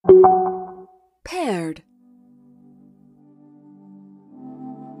Paired.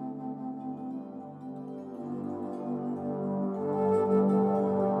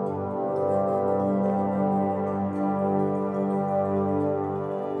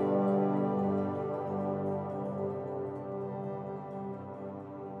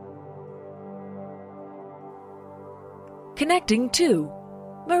 Connecting to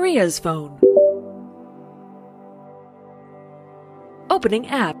Maria's phone. Opening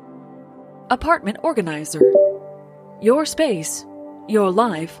app. Apartment organizer. Your space, your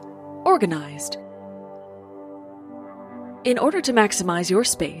life, organized. In order to maximize your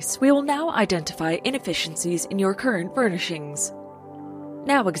space, we will now identify inefficiencies in your current furnishings.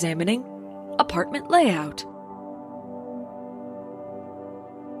 Now examining apartment layout.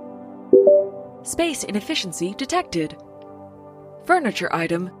 Space inefficiency detected. Furniture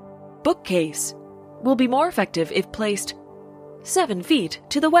item, bookcase, will be more effective if placed 7 feet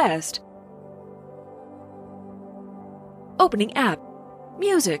to the west. Opening app,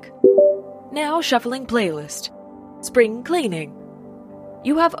 music. Now shuffling playlist. Spring cleaning.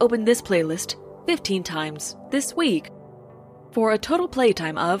 You have opened this playlist 15 times this week for a total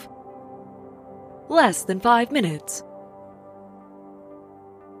playtime of less than 5 minutes.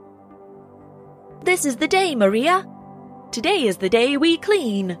 This is the day, Maria. Today is the day we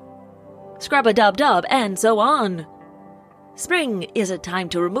clean. Scrub-a-dub-dub and so on. Spring is a time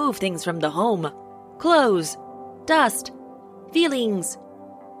to remove things from the home. Clothes, dust, feelings.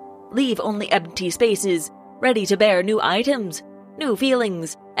 Leave only empty spaces, ready to bear new items, new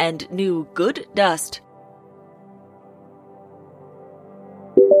feelings, and new good dust.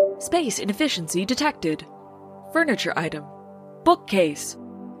 Space inefficiency detected. Furniture item, bookcase,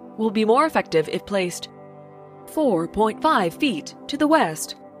 will be more effective if placed 4.5 feet to the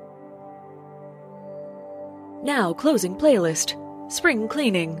west. Now closing playlist. Spring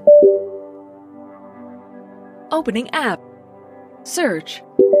cleaning. Opening app. Search.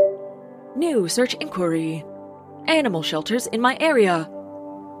 New search inquiry. Animal shelters in my area.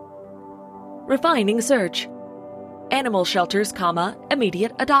 Refining search. Animal shelters,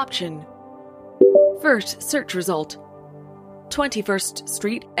 immediate adoption. First search result. 21st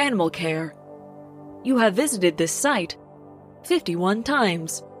Street Animal Care. You have visited this site 51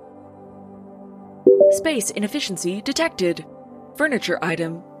 times. Space inefficiency detected. Furniture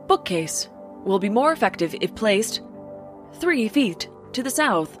item, bookcase, will be more effective if placed 3 feet to the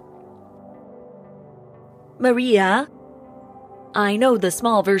south. Maria, I know the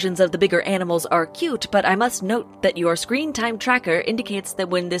small versions of the bigger animals are cute, but I must note that your screen time tracker indicates that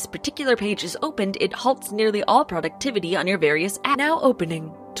when this particular page is opened, it halts nearly all productivity on your various apps. Now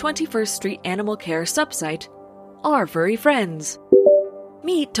opening 21st Street Animal Care subsite, Our Furry Friends.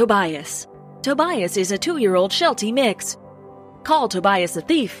 Meet Tobias. Tobias is a 2-year-old Sheltie mix. Call Tobias a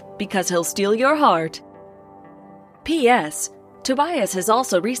thief because he'll steal your heart. P.S. Tobias has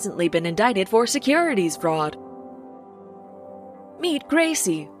also recently been indicted for securities fraud. Meet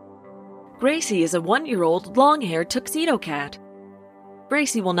Gracie. Gracie is a 1-year-old long-haired tuxedo cat.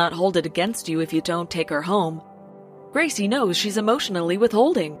 Gracie will not hold it against you if you don't take her home. Gracie knows she's emotionally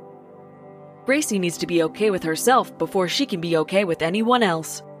withholding. Gracie needs to be okay with herself before she can be okay with anyone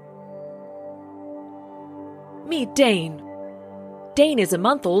else. Meet Dane. Dane is a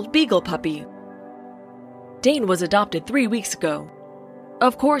month-old beagle puppy. Dane was adopted 3 weeks ago.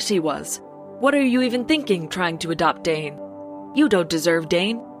 Of course he was. What are you even thinking trying to adopt Dane? You don't deserve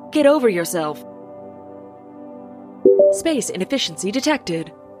Dane. Get over yourself. Space inefficiency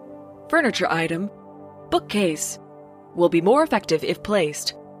detected. Furniture item, bookcase, will be more effective if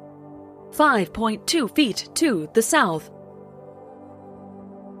placed 5.2 feet to the south.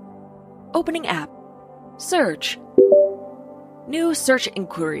 Opening app. Search. New search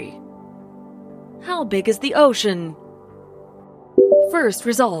inquiry. How big is the ocean? First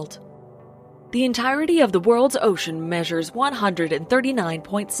result. The entirety of the world's ocean measures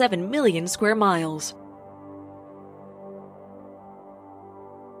 139.7 million square miles.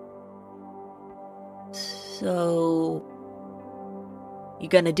 So, you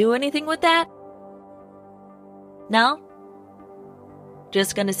gonna do anything with that? No?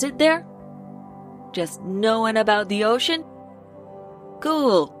 Just gonna sit there? Just knowing about the ocean?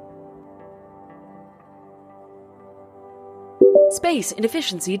 Cool. Space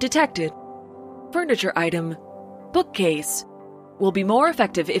inefficiency detected. Furniture item, bookcase, will be more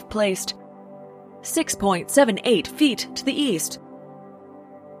effective if placed 6.78 feet to the east.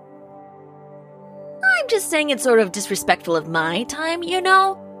 I'm just saying it's sort of disrespectful of my time, you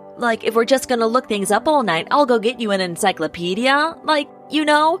know? Like, if we're just gonna look things up all night, I'll go get you an encyclopedia. Like, you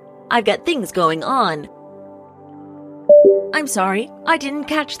know, I've got things going on. I'm sorry, I didn't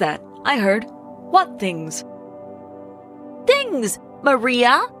catch that. I heard What things? Things,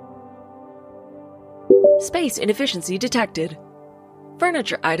 Maria! Space inefficiency detected.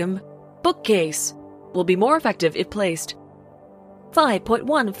 Furniture item, bookcase, will be more effective if placed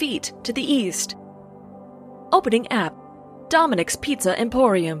 5.1 feet to the east. Opening app, Dominic's Pizza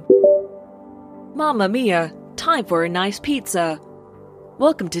Emporium. Mamma mia, time for a nice pizza.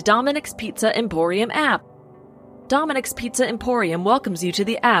 Welcome to Dominic's Pizza Emporium app. Dominic's Pizza Emporium welcomes you to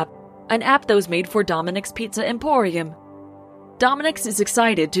the app, an app that was made for Dominic's Pizza Emporium. Dominic's is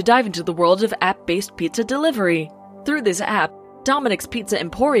excited to dive into the world of app-based pizza delivery. Through this app, Dominic's Pizza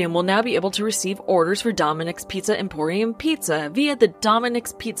Emporium will now be able to receive orders for Dominic's Pizza Emporium pizza via the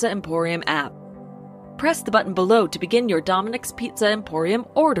Dominic's Pizza Emporium app. Press the button below to begin your Dominic's Pizza Emporium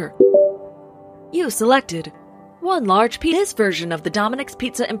order. You selected one large pizza. This version of the Dominic's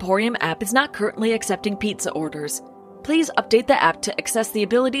Pizza Emporium app is not currently accepting pizza orders. Please update the app to access the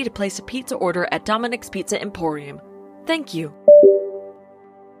ability to place a pizza order at Dominic's Pizza Emporium. Thank you.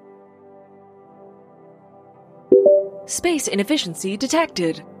 Space inefficiency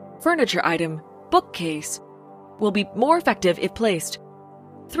detected. Furniture item, bookcase, will be more effective if placed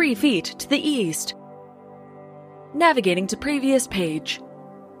 3 feet to the east. Navigating to previous page.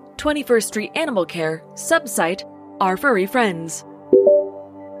 21st Street Animal Care, subsite, Our Furry Friends.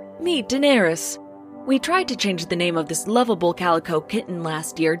 Meet Daenerys. We tried to change the name of this lovable calico kitten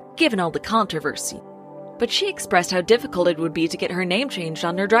last year, given all the controversy. But she expressed how difficult it would be to get her name changed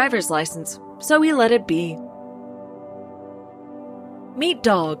on her driver's license, so we let it be. Meet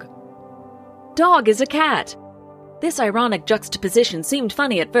Dog. Dog is a cat. This ironic juxtaposition seemed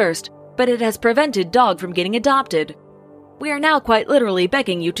funny at first, but it has prevented Dog from getting adopted. We are now quite literally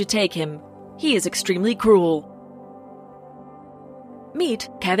begging you to take him. He is extremely cruel. Meet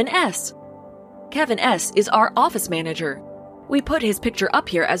Kevin S. Kevin S. is our office manager. We put his picture up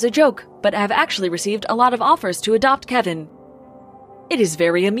here as a joke, but have actually received a lot of offers to adopt Kevin. It is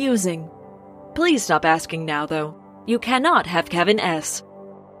very amusing. Please stop asking now, though. You cannot have Kevin S.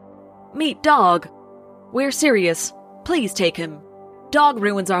 Meet Dog. We're serious. Please take him. Dog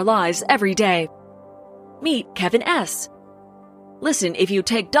ruins our lives every day. Meet Kevin S. Listen, if you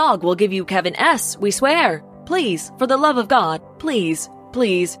take Dog, we'll give you Kevin S., we swear. Please, for the love of God, please,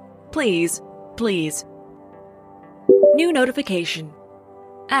 please, please, please. New notification.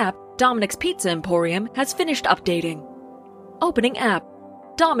 App Dominic's Pizza Emporium has finished updating. Opening app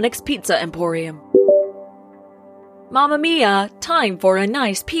Dominic's Pizza Emporium. Mamma mia, time for a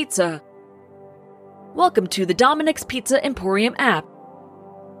nice pizza. Welcome to the Dominic's Pizza Emporium app.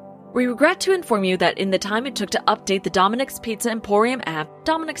 We regret to inform you that in the time it took to update the Dominic's Pizza Emporium app,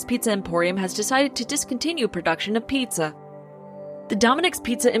 Dominic's Pizza Emporium has decided to discontinue production of pizza. The Dominic's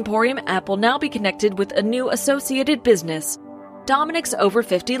Pizza Emporium app will now be connected with a new associated business, Dominic's Over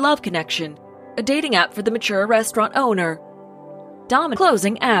 50 Love Connection, a dating app for the mature restaurant owner.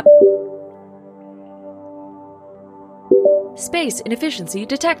 Closing app. Space inefficiency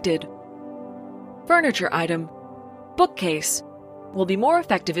detected. Furniture item, bookcase, will be more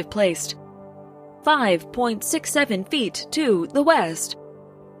effective if placed 5.67 feet to the west.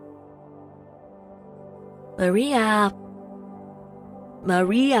 Maria.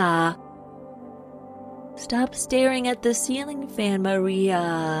 Maria. Stop staring at the ceiling fan,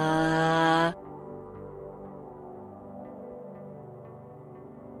 Maria.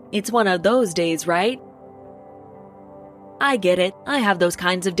 It's one of those days, right? I get it. I have those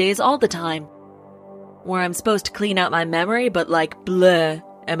kinds of days all the time. Where I'm supposed to clean out my memory, but like, bleh.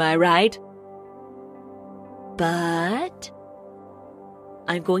 Am I right? But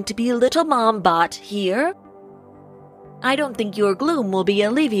I'm going to be a little mom bot here. I don't think your gloom will be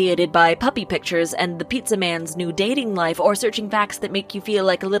alleviated by puppy pictures and the pizza man's new dating life or searching facts that make you feel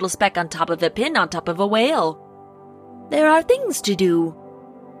like a little speck on top of a pin on top of a whale. There are things to do.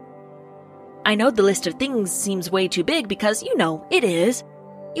 I know the list of things seems way too big because, you know, it is.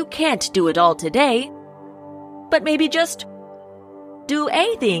 You can't do it all today. But maybe just do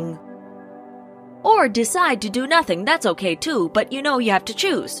a thing. Or decide to do nothing, that's okay too, but you know you have to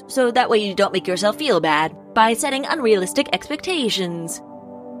choose, so that way you don't make yourself feel bad by setting unrealistic expectations.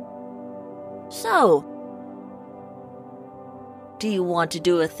 So, do you want to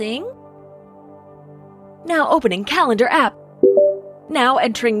do a thing? Now opening calendar app. Now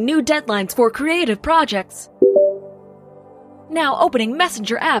entering new deadlines for creative projects. Now opening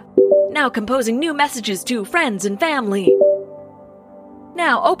messenger app. Now composing new messages to friends and family.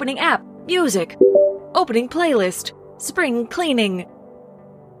 Now opening app, music. Opening playlist, spring cleaning.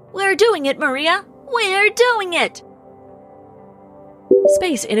 We're doing it, Maria! We're doing it!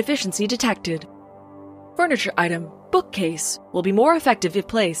 Space inefficiency detected. Furniture item, bookcase, will be more effective if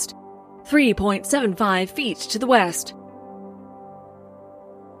placed 3.75 feet to the west.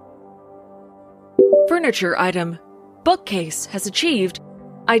 Furniture item. Bookcase has achieved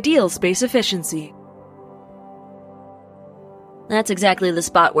ideal space efficiency. That's exactly the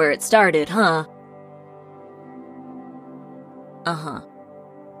spot where it started, huh? Uh-huh.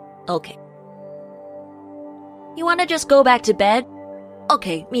 Okay. You wanna just go back to bed?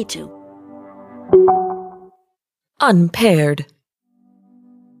 Okay, me too. Unpaired.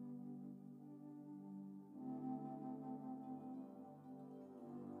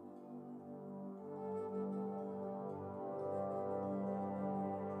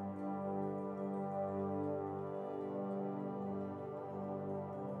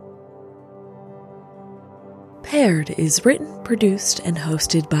 Paired is written, produced, and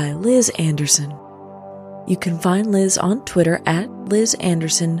hosted by Liz Anderson. You can find Liz on Twitter at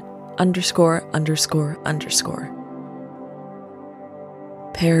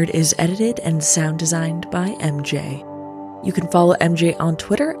LizAnderson____. Paired is edited and sound designed by MJ. You can follow MJ on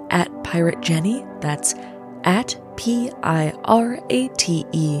Twitter at PirateJenny, that's at PIRATEJENNE.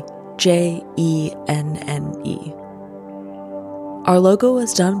 Our logo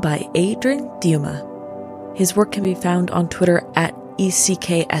was done by Adrian Thuma. His work can be found on Twitter at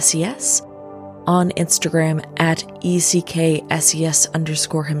ECKSES, on Instagram at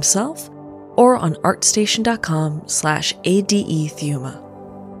ECKSES_himself, or on artstation.com/ADE Thuma.